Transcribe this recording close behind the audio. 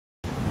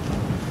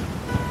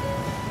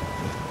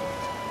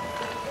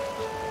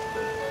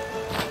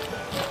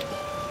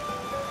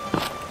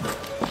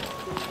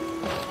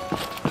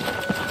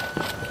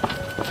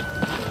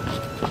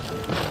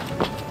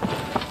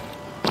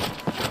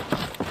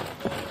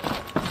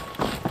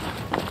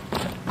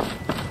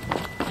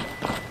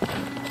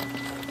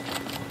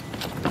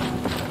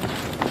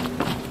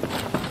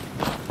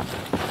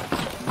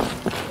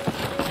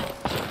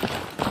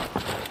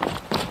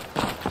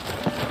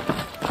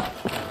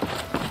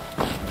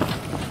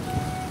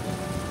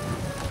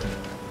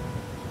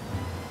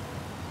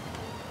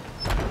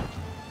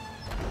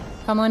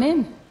Come on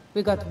in.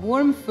 We got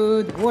warm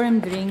food, warm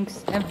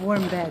drinks, and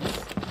warm beds.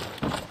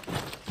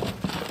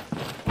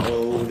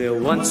 Oh, there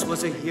once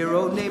was a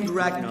hero named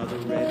Ragnar the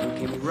Red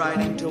who came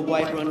riding to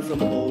Whiterun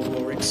from old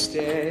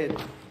Rorikstead.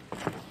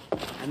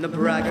 And the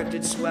braggart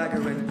did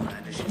swagger and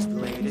brandish his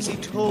blade as he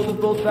told of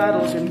both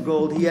battles and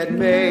gold he had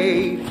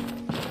made.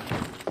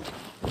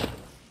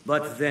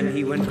 But then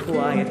he went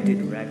quiet,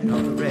 did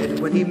Ragnar the Red,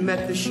 when he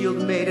met the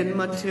shield maiden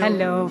Matilda.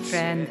 Hello,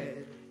 friend.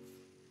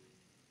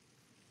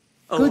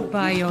 Oh,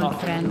 Goodbye, you old talk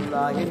friend. and you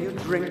lie and you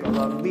drink all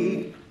of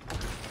me.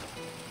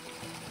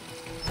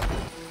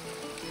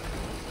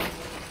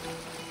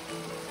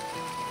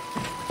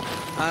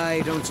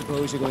 I don't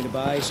suppose you're going to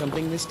buy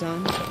something this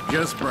time?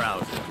 Just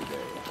browse every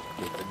day.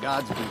 If the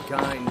gods be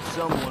kind,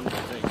 someone will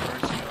take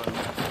mercy on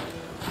you.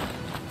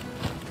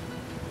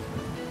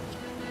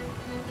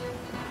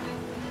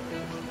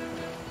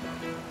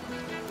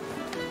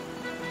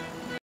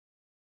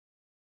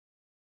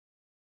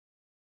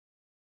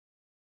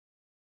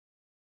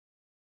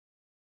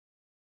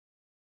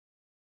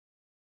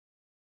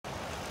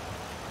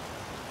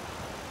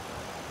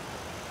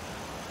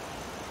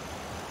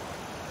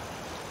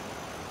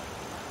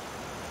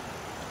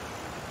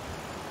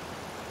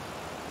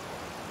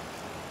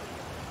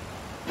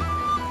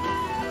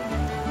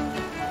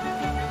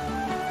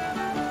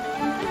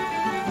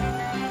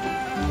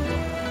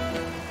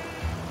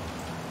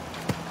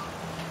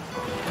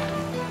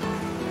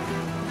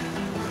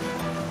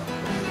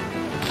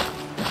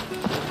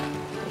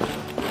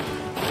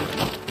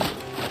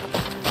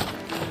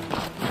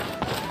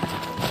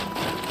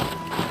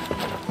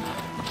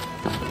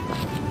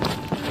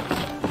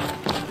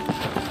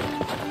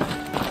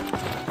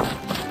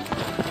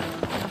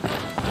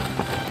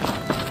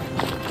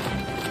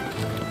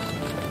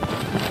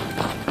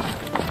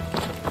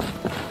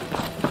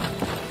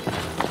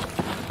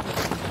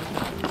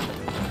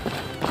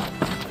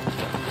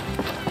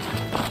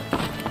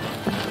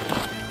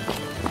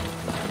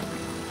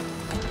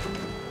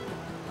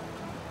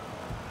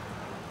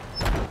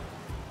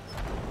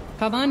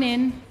 Come on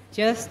in.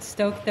 Just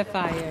stoke the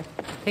fire.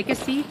 Take a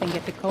seat and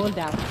get the cold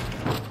out.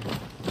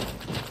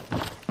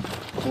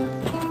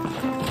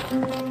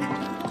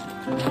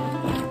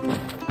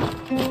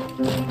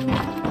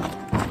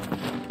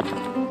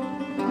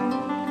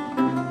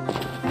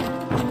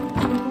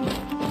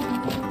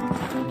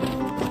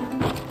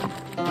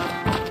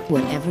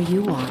 Whatever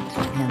you want,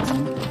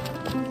 handsome.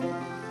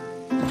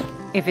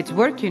 If it's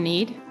work you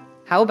need,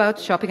 how about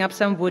chopping up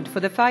some wood for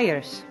the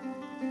fires?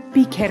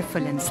 Be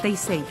careful and stay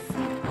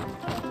safe.